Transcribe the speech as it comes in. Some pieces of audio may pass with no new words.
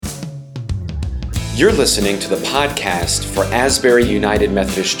You're listening to the podcast for Asbury United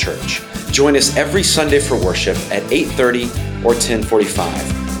Methodist Church. Join us every Sunday for worship at 8:30 or 10:45.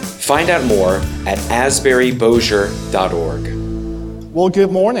 Find out more at asburybosier.org. Well,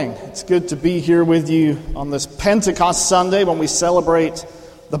 good morning. It's good to be here with you on this Pentecost Sunday when we celebrate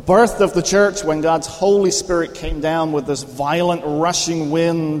the birth of the church, when God's Holy Spirit came down with this violent rushing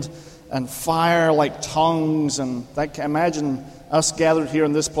wind and fire like tongues. And imagine us gathered here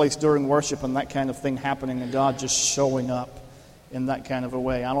in this place during worship and that kind of thing happening and God just showing up in that kind of a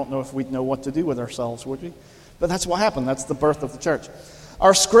way. I don't know if we'd know what to do with ourselves, would we? But that's what happened. That's the birth of the church.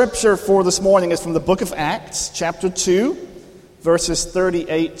 Our scripture for this morning is from the book of Acts, chapter 2, verses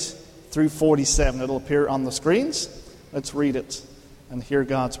 38 through 47. It'll appear on the screens. Let's read it and hear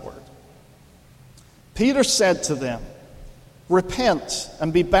God's word. Peter said to them, "Repent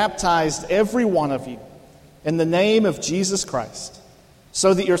and be baptized, every one of you, in the name of Jesus Christ,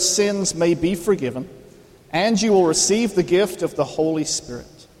 so that your sins may be forgiven, and you will receive the gift of the Holy Spirit.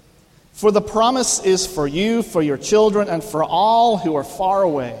 For the promise is for you, for your children, and for all who are far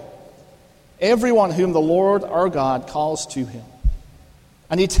away, everyone whom the Lord our God calls to him."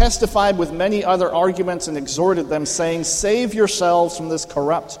 And he testified with many other arguments and exhorted them, saying, "Save yourselves from this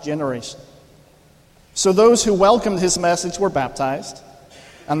corrupt generation." So those who welcomed his message were baptized,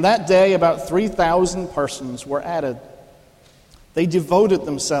 and that day about 3,000 persons were added. They devoted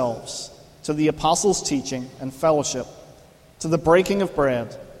themselves to the apostles' teaching and fellowship, to the breaking of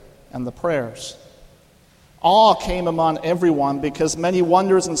bread and the prayers. Awe came among everyone because many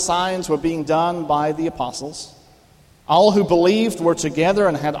wonders and signs were being done by the apostles. All who believed were together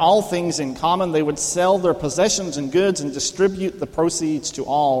and had all things in common. They would sell their possessions and goods and distribute the proceeds to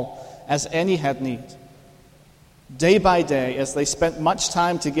all as any had need. Day by day, as they spent much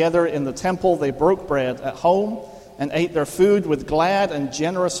time together in the temple, they broke bread at home and ate their food with glad and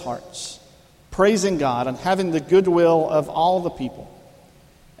generous hearts, praising God and having the goodwill of all the people.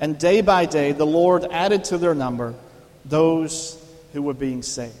 And day by day, the Lord added to their number those who were being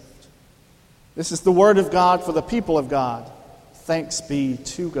saved. This is the word of God for the people of God. Thanks be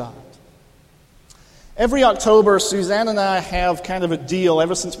to God. Every October, Suzanne and I have kind of a deal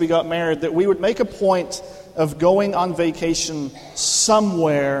ever since we got married that we would make a point of going on vacation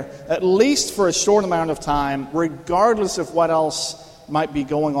somewhere, at least for a short amount of time, regardless of what else might be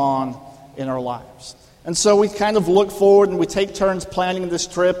going on in our lives. And so we kind of look forward and we take turns planning this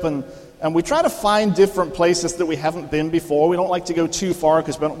trip, and we try to find different places that we haven't been before. We don't like to go too far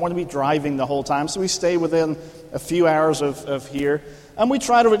because we don't want to be driving the whole time, so we stay within a few hours of here, and we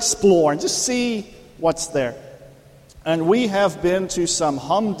try to explore and just see what's there. And we have been to some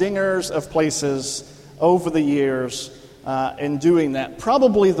humdingers of places over the years in doing that.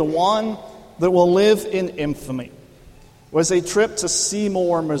 Probably the one that will live in infamy was a trip to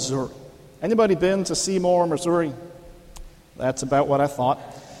Seymour, Missouri. Anybody been to Seymour, Missouri? That's about what I thought.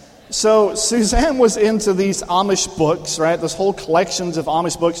 So Suzanne was into these Amish books, right? This whole collections of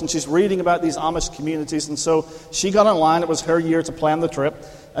Amish books, and she's reading about these Amish communities. And so she got online. It was her year to plan the trip.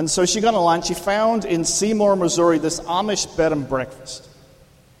 And so she got online. She found in Seymour, Missouri, this Amish bed and breakfast.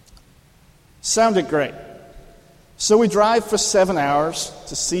 Sounded great. So we drive for 7 hours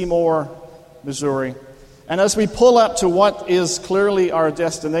to Seymour, Missouri. And as we pull up to what is clearly our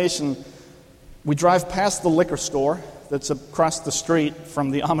destination, we drive past the liquor store that's across the street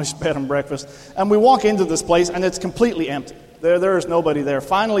from the Amish bed and breakfast. And we walk into this place, and it's completely empty. There is nobody there.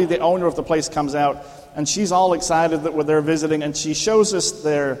 Finally, the owner of the place comes out, and she's all excited that we're there visiting, and she shows us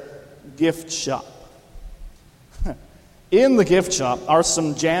their gift shop. In the gift shop are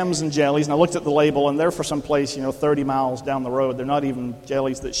some jams and jellies, and I looked at the label, and they're for some place, 30 miles down the road. They're not even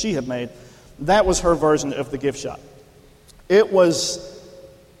jellies that she had made. That was her version of the gift shop. It was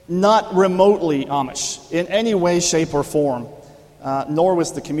not remotely Amish in any way, shape, or form, nor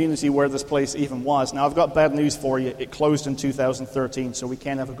was the community where this place even was. Now, I've got bad news for you. It closed in 2013, so we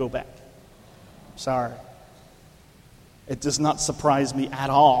can't ever go back. Sorry. It does not surprise me at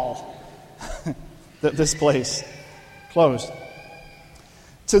all that this place closed.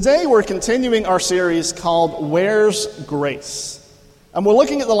 Today we're continuing our series called Where's Grace? And we're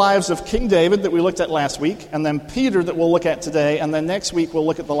looking at the lives of King David that we looked at last week, and then Peter that we'll look at today, and then next week we'll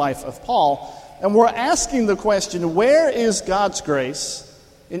look at the life of Paul. And we're asking the question, where is God's grace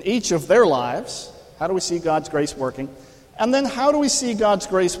in each of their lives? How do we see God's grace working? And then how do we see God's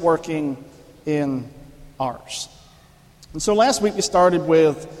grace working in ours? And so last week we started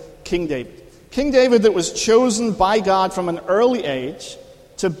with King David. King David that was chosen by God from an early age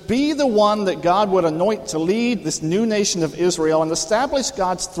to be the one that God would anoint to lead this new nation of Israel and establish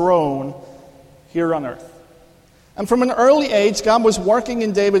God's throne here on earth. And from an early age, God was working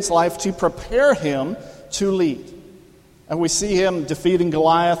in David's life to prepare him to lead. And we see him defeating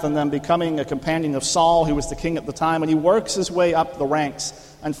Goliath and then becoming a companion of Saul, who was the king at the time. And he works his way up the ranks.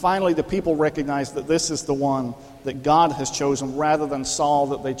 And finally, the people recognize that this is the one that God has chosen rather than Saul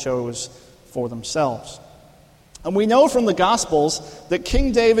that they chose for themselves. And we know from the Gospels that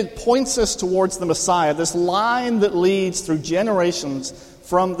King David points us towards the Messiah, this line that leads through generations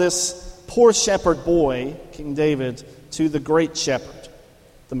from this poor shepherd boy, King David, to the great shepherd,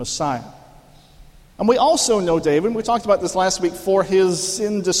 the Messiah. And we also know David, and we talked about this last week, for his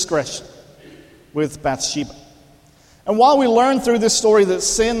indiscretion with Bathsheba. And while we learn through this story that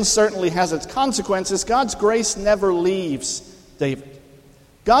sin certainly has its consequences, God's grace never leaves David.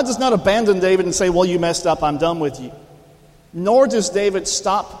 God does not abandon David and say, well, you messed up, I'm done with you. Nor does David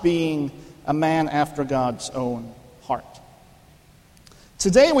stop being a man after God's own heart.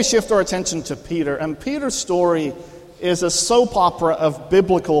 Today we shift our attention to Peter, and Peter's story is a soap opera of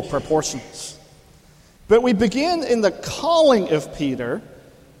biblical proportions. But we begin in the calling of Peter,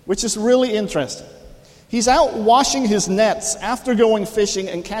 which is really interesting. He's out washing his nets after going fishing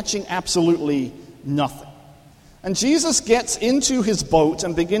and catching absolutely nothing. And Jesus gets into his boat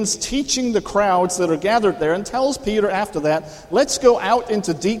and begins teaching the crowds that are gathered there and tells Peter after that, let's go out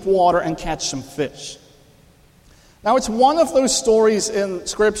into deep water and catch some fish. Now, it's one of those stories in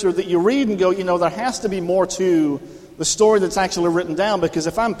Scripture that you read and go, there has to be more to the story that's actually written down, because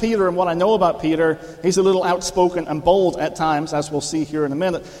if I'm Peter and what I know about Peter, he's a little outspoken and bold at times, as we'll see here in a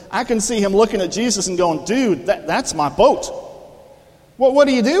minute. I can see him looking at Jesus and going, dude, that's my boat. What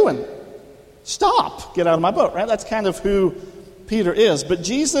are you doing? Stop, get out of my boat, right? That's kind of who Peter is. But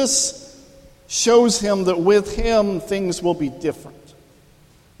Jesus shows him that with him, things will be different.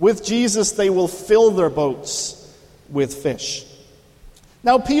 With Jesus, they will fill their boats with fish.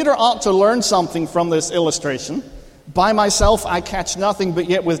 Now, Peter ought to learn something from this illustration. By myself, I catch nothing, but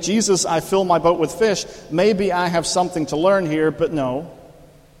yet with Jesus, I fill my boat with fish. Maybe I have something to learn here, but no,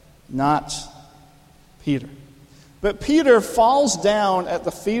 not Peter. But Peter falls down at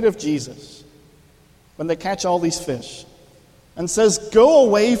the feet of Jesus when they catch all these fish and says, "Go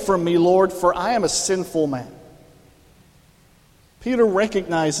away from me, Lord, for I am a sinful man." Peter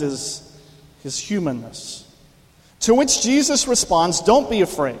recognizes his humanness. To which Jesus responds, "Don't be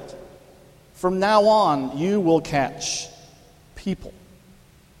afraid. From now on, you will catch people."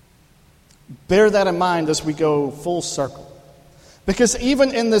 Bear that in mind as we go full circle. Because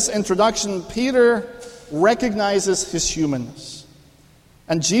even in this introduction, Peter recognizes his humanness.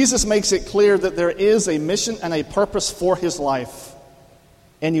 And Jesus makes it clear that there is a mission and a purpose for his life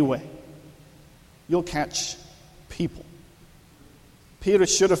anyway. You'll catch people. Peter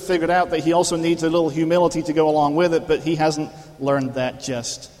should have figured out that he also needs a little humility to go along with it, but he hasn't learned that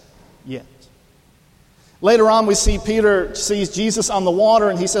just yet. Later on, we see Peter sees Jesus on the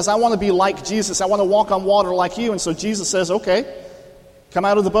water, and he says, "I want to be like Jesus. I want to walk on water like you." And so Jesus says, "Okay, come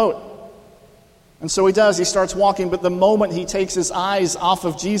out of the boat." And so he does. He starts walking, but the moment he takes his eyes off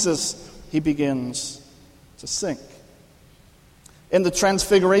of Jesus, he begins to sink. In the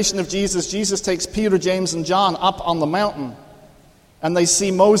transfiguration of Jesus, Jesus takes Peter, James, and John up on the mountain. And they see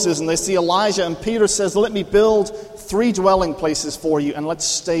Moses and they see Elijah. And Peter says, "Let me build 3 dwelling places for you, and let's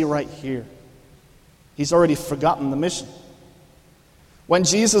stay right here." He's already forgotten the mission. When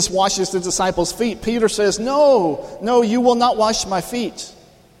Jesus washes the disciples' feet, Peter says, No, you will not wash my feet."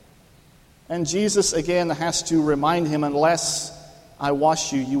 And Jesus again has to remind him, "Unless I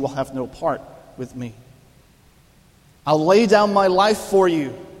wash you, you will have no part with me." "I'll lay down my life for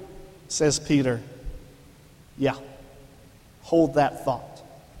you," says Peter. Yeah, hold that thought.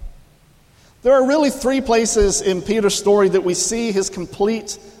 There are really 3 places in Peter's story that we see his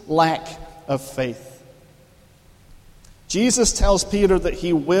complete lack of faith. Jesus tells Peter that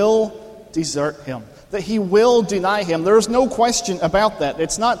he will desert him, that he will deny him. There's no question about that.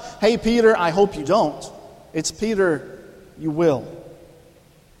 It's not, "Hey, Peter, I hope you don't." It's, "Peter, you will."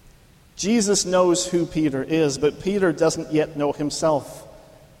 Jesus knows who Peter is, but Peter doesn't yet know himself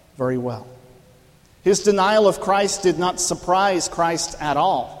very well. His denial of Christ did not surprise Christ at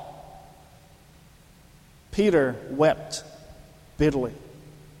all. Peter wept bitterly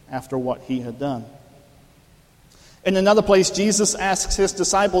after what he had done. In another place, Jesus asks his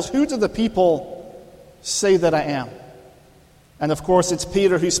disciples, "Who do the people say that I am?" And of course, it's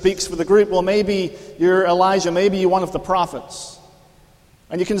Peter who speaks for the group. "Well, maybe you're Elijah, maybe you're one of the prophets."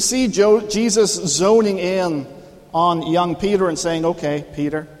 And you can see Jesus zoning in on young Peter and saying, "Okay,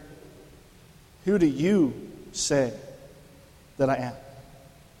 Peter, who do you say that I am?"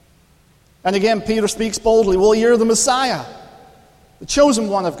 And again, Peter speaks boldly, "Well, you're the Messiah, the chosen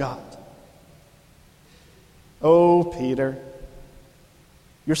one of God." Oh, Peter,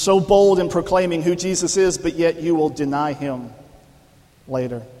 you're so bold in proclaiming who Jesus is, but yet you will deny him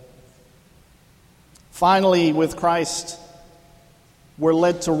later. Finally, with Christ, we're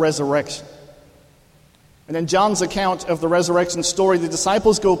led to resurrection. And in John's account of the resurrection story, the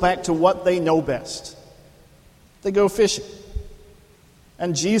disciples go back to what they know best. They go fishing.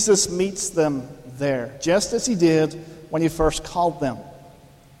 And Jesus meets them there, just as he did when he first called them.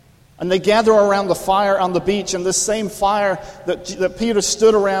 And they gather around the fire on the beach, and this same fire that Peter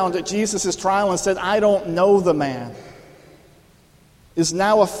stood around at Jesus' trial and said, "I don't know the man," is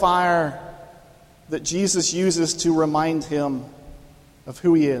now a fire that Jesus uses to remind him of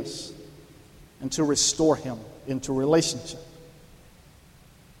who he is and to restore him into relationship.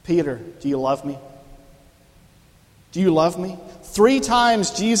 Peter, do you love me? Do you love me? 3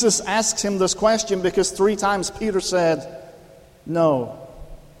 times Jesus asks him this question because 3 times Peter said, "No."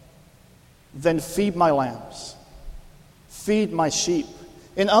 Then feed my lambs. Feed my sheep.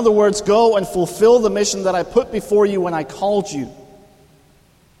 In other words, go and fulfill the mission that I put before you when I called you.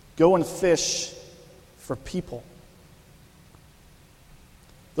 Go and fish for people.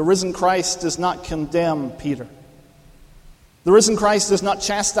 The risen Christ does not condemn Peter. The risen Christ does not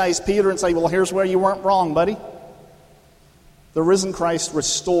chastise Peter and say, "Well, here's where you weren't wrong, buddy." The risen Christ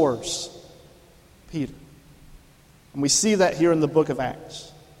restores Peter. And we see that here in the book of Acts.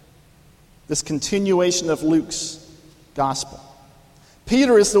 This continuation of Luke's gospel.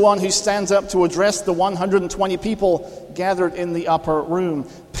 Peter is the one who stands up to address the 120 people gathered in the upper room.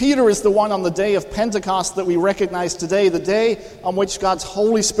 Peter is the one on the day of Pentecost that we recognize today, the day on which God's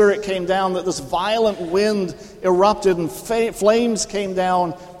Holy Spirit came down, that this violent wind erupted and flames came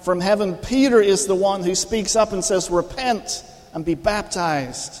down from heaven. Peter is the one who speaks up and says, "Repent and be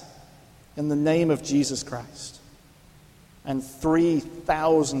baptized in the name of Jesus Christ." And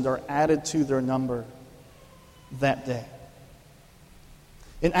 3,000 are added to their number that day.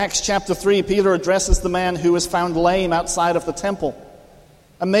 In Acts chapter 3, Peter addresses the man who was found lame outside of the temple.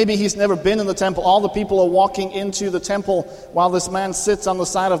 And maybe he's never been in the temple. All the people are walking into the temple while this man sits on the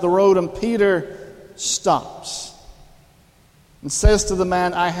side of the road, and Peter stops and says to the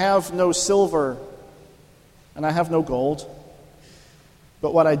man, "I have no silver and I have no gold,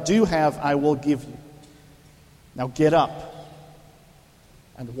 but what I do have I will give you. Now get up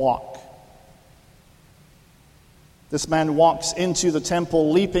and walk." This man walks into the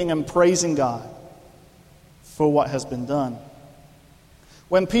temple leaping and praising God for what has been done.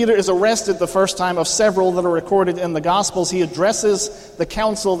 When Peter is arrested the first time of several that are recorded in the Gospels, he addresses the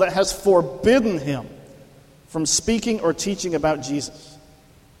council that has forbidden him from speaking or teaching about Jesus.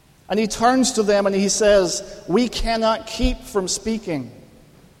 And he turns to them and he says, "We cannot keep from speaking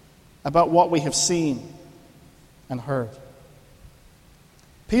about what we have seen and heard."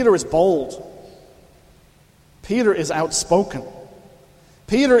 Peter is bold. Peter is outspoken.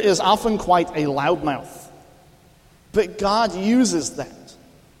 Peter is often quite a loudmouth. But God uses that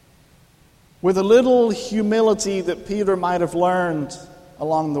with a little humility that Peter might have learned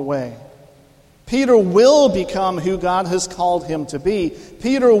along the way. Peter will become who God has called him to be.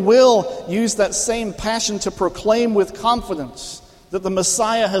 Peter will use that same passion to proclaim with confidence that the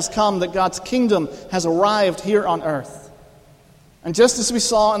Messiah has come, that God's kingdom has arrived here on earth. And just as we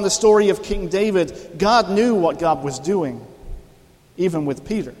saw in the story of King David, God knew what God was doing, even with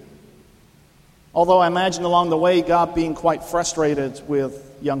Peter. Although I imagine along the way God being quite frustrated with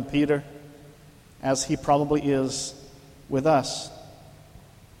young Peter, as he probably is with us.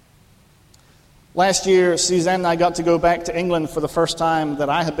 Last year, Suzanne and I got to go back to England for the first time that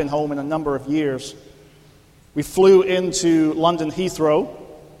I had been home in a number of years. We flew into London Heathrow,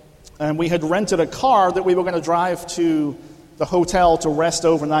 and we had rented a car that we were going to drive to the hotel to rest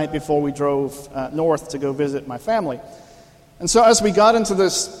overnight before we drove north to go visit my family. And so as we got into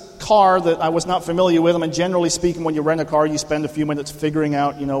this car that I was not familiar with, I mean, generally speaking, when you rent a car, you spend a few minutes figuring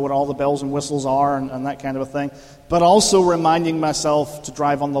out, what all the bells and whistles are and that kind of a thing. But also reminding myself to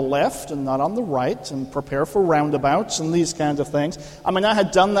drive on the left and not on the right and prepare for roundabouts and these kinds of things. I mean, I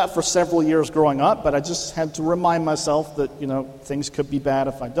had done that for several years growing up, but I just had to remind myself that, things could be bad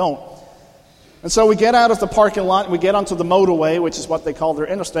if I don't. And so we get out of the parking lot, and we get onto the motorway, which is what they call their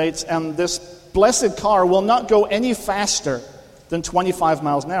interstates, and this blessed car will not go any faster than 25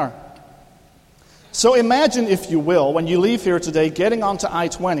 miles an hour. So imagine, if you will, when you leave here today, getting onto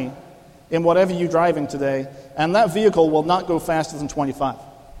I-20 in whatever you're driving today, and that vehicle will not go faster than 25.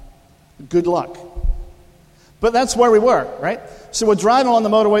 Good luck. But that's where we were, right? So we're driving on the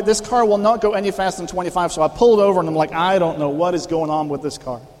motorway. This car will not go any faster than 25, so I pulled over, and I'm like, I don't know what is going on with this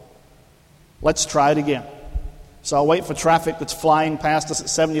car. Let's try it again. So I'll wait for traffic that's flying past us at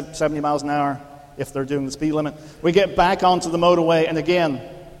 70 miles an hour. if they're doing the speed limit. We get back onto the motorway, and again,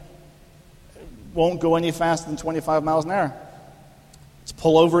 won't go any faster than 25 miles an hour. Let's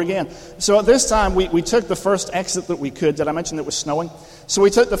pull over again. So at this time, we took the first exit that we could. Did I mention it was snowing? So we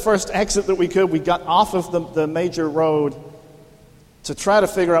took the first exit that we could. We got off of the major road to try to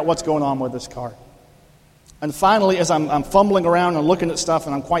figure out what's going on with this car. And finally, as I'm fumbling around and looking at stuff,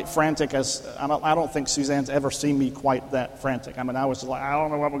 and I'm quite frantic, as I don't think Suzanne's ever seen me quite that frantic. I mean, I was just like, I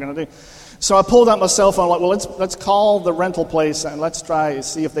don't know what we're going to do. So I pulled out my cell phone, like, well, let's call the rental place and let's try to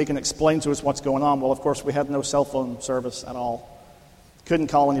see if they can explain to us what's going on. Well, of course, we had no cell phone service at all. Couldn't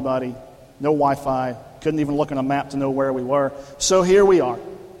call anybody, no Wi-Fi, couldn't even look on a map to know where we were. So here we are.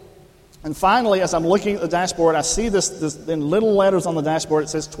 And finally, as I'm looking at the dashboard, I see this in little letters on the dashboard. It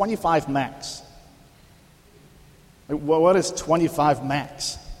says 25 max. Well, what is 25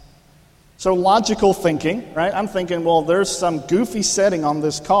 max? So logical thinking, right? I'm thinking, well, there's some goofy setting on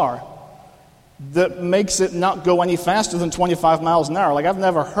this car that makes it not go any faster than 25 miles an hour. Like, I've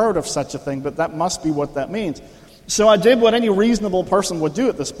never heard of such a thing, but that must be what that means. So I did what any reasonable person would do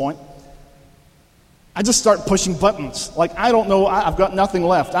at this point. I just start pushing buttons. Like, I don't know, I've got nothing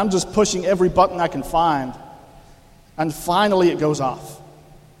left. I'm just pushing every button I can find. And finally it goes off.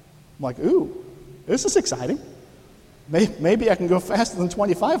 I'm like, ooh, this is exciting. Maybe I can go faster than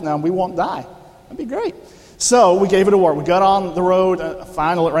 25 now and we won't die. That'd be great. So we gave it a whirl. We got on the road.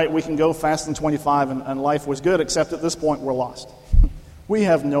 Finally, right, we can go faster than 25, and life was good, except at this point we're lost. We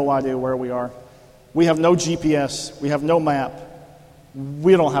have no idea where we are. We have no GPS. We have no map.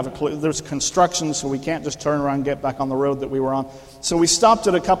 We don't have a clue. There's construction, so we can't just turn around and get back on the road that we were on. So we stopped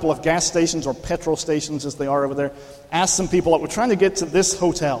at a couple of gas stations, or petrol stations as they are over there, asked some people, we're trying to get to this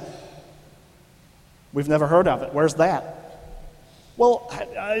hotel. We've never heard of it. Where's that? Well,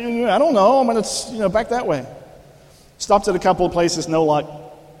 I don't know. I mean, it's back that way. Stopped at a couple of places, no luck.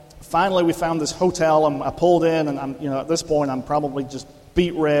 Finally, we found this hotel, and I pulled in, and I'm, at this point, I'm probably just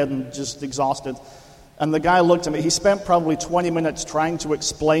beet red and just exhausted. And the guy looked at me. He spent probably 20 minutes trying to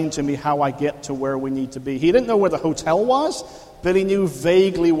explain to me how I get to where we need to be. He didn't know where the hotel was, but he knew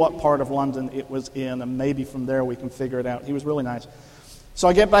vaguely what part of London it was in, and maybe from there we can figure it out. He was really nice. So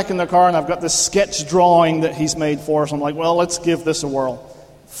I get back in the car, and I've got this sketch drawing that he's made for us. I'm like, well, let's give this a whirl.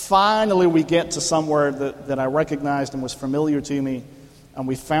 Finally, we get to somewhere that I recognized and was familiar to me, and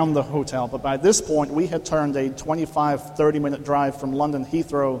we found the hotel. But by this point, we had turned a 25, 30-minute drive from London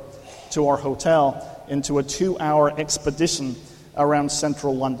Heathrow to our hotel into a 2-hour expedition around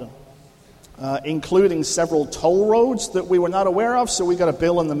central London, including several toll roads that we were not aware of. So we got a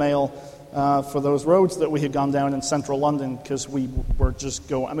bill in the mail for those roads that we had gone down in central London, because we were just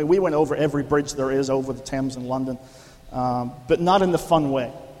going. I mean, we went over every bridge there is over the Thames in London, but not in the fun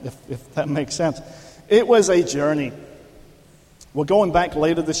way, if that makes sense. It was a journey. We're going back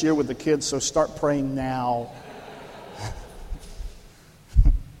later this year with the kids, so start praying now.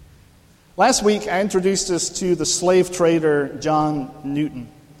 Last week, I introduced us to the slave trader John Newton,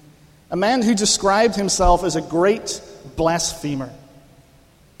 a man who described himself as a great blasphemer,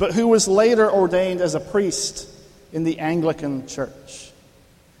 but who was later ordained as a priest in the Anglican Church.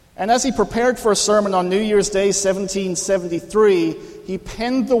 And as he prepared for a sermon on New Year's Day, 1773, he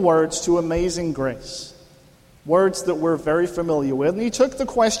penned the words to Amazing Grace, words that we're very familiar with. And he took the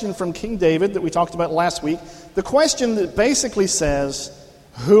question from King David that we talked about last week, the question that basically says,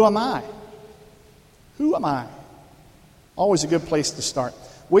 who am I? Who am I? Always a good place to start.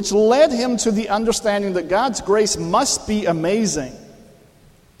 Which led him to the understanding that God's grace must be amazing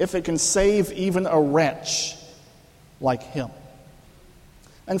if it can save even a wretch like him.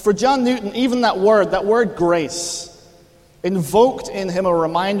 And for John Newton, even that word grace, invoked in him a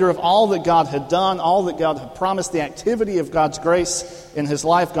reminder of all that God had done, all that God had promised, the activity of God's grace in his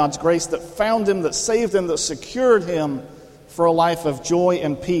life, God's grace that found him, that saved him, that secured him for a life of joy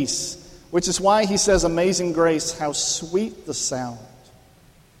and peace. Which is why he says, amazing grace, how sweet the sound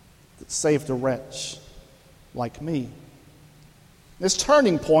that saved a wretch like me. This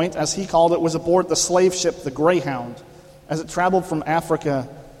turning point, as he called it, was aboard the slave ship, the Greyhound, as it traveled from Africa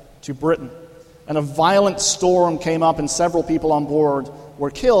to Britain. And a violent storm came up and several people on board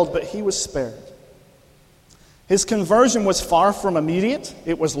were killed, but he was spared. His conversion was far from immediate.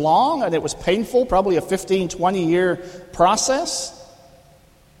 It was long and it was painful, probably a 15, 20-year process.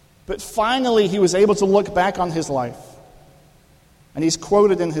 But finally, he was able to look back on his life. And he's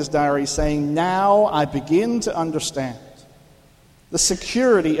quoted in his diary saying, now I begin to understand the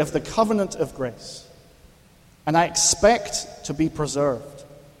security of the covenant of grace. And I expect to be preserved,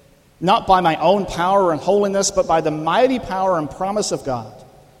 not by my own power and holiness, but by the mighty power and promise of God,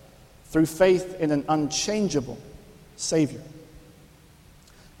 through faith in an unchangeable Savior.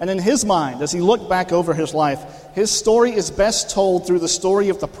 And in his mind, as he looked back over his life, his story is best told through the story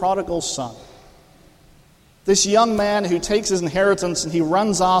of the prodigal son. This young man who takes his inheritance and he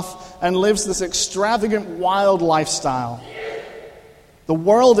runs off and lives this extravagant, wild lifestyle. The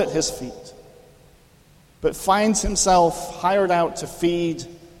world at his feet. But finds himself hired out to feed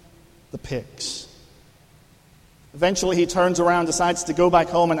the pigs. Eventually he turns around, decides to go back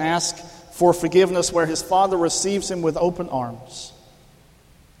home and ask for forgiveness, where his father receives him with open arms.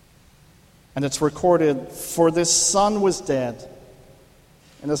 And it's recorded, "For this son was dead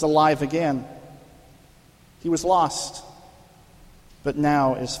and is alive again. He was lost, but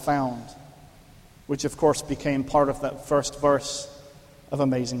now is found," which of course became part of that first verse of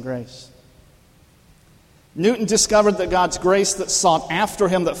Amazing Grace. Newton discovered that God's grace that sought after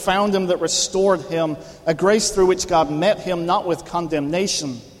him, that found him, that restored him, a grace through which God met him not with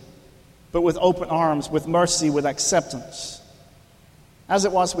condemnation, but with open arms, with mercy, with acceptance. As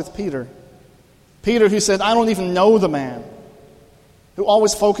it was with Peter. Peter, who said, "I don't even know the man," who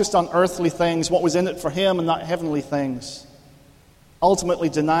always focused on earthly things, what was in it for him and not heavenly things, ultimately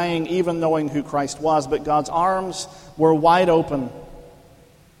denying even knowing who Christ was. But God's arms were wide open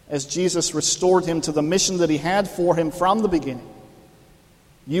as Jesus restored him to the mission that he had for him from the beginning.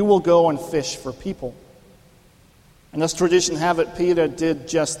 You will go and fish for people. And as tradition have it, Peter did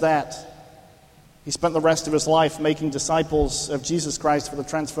just that. He spent the rest of his life making disciples of Jesus Christ for the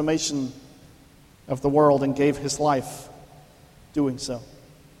transformation of the world, and gave his life doing so.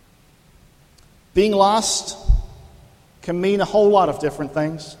 Being lost can mean a whole lot of different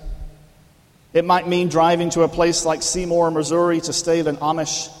things. It might mean driving to a place like Seymour, Missouri to stay at an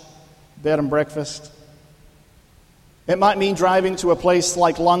Amish bed and breakfast. It might mean driving to a place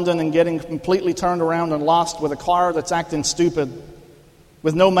like London and getting completely turned around and lost with a car that's acting stupid,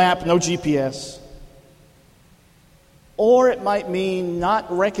 with no map, no GPS. Or it might mean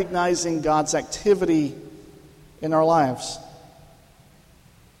not recognizing God's activity in our lives.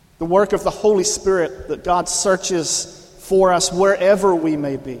 The work of the Holy Spirit, that God searches for us wherever we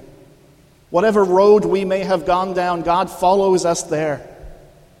may be. Whatever road we may have gone down, God follows us there.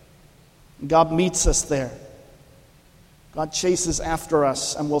 God meets us there. God chases after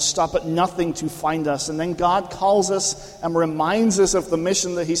us and will stop at nothing to find us. And then God calls us and reminds us of the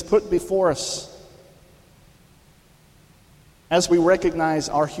mission that He's put before us. As we recognize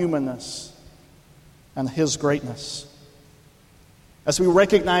our humanness and His greatness. As we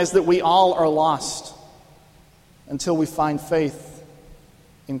recognize that we all are lost until we find faith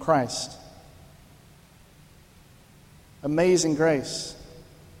in Christ. Amazing grace.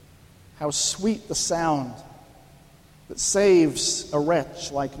 How sweet the sound that saves a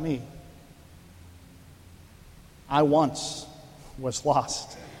wretch like me. I once was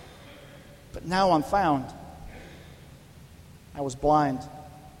lost, but now I'm found. I was blind,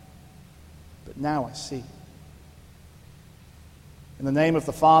 but now I see. In the name of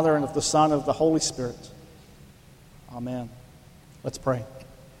the Father, and of the Son, and of the Holy Spirit. Amen. Let's pray.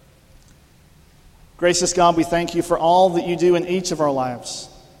 Gracious God, we thank you for all that you do in each of our lives.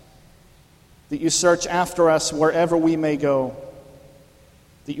 That you search after us wherever we may go.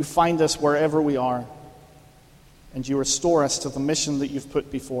 That you find us wherever we are. And you restore us to the mission that you've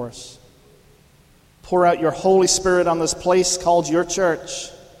put before us. Pour out your Holy Spirit on this place called your church.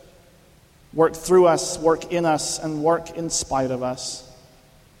 Work through us, work in us, and work in spite of us.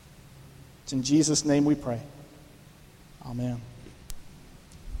 It's in Jesus' name we pray. Amen.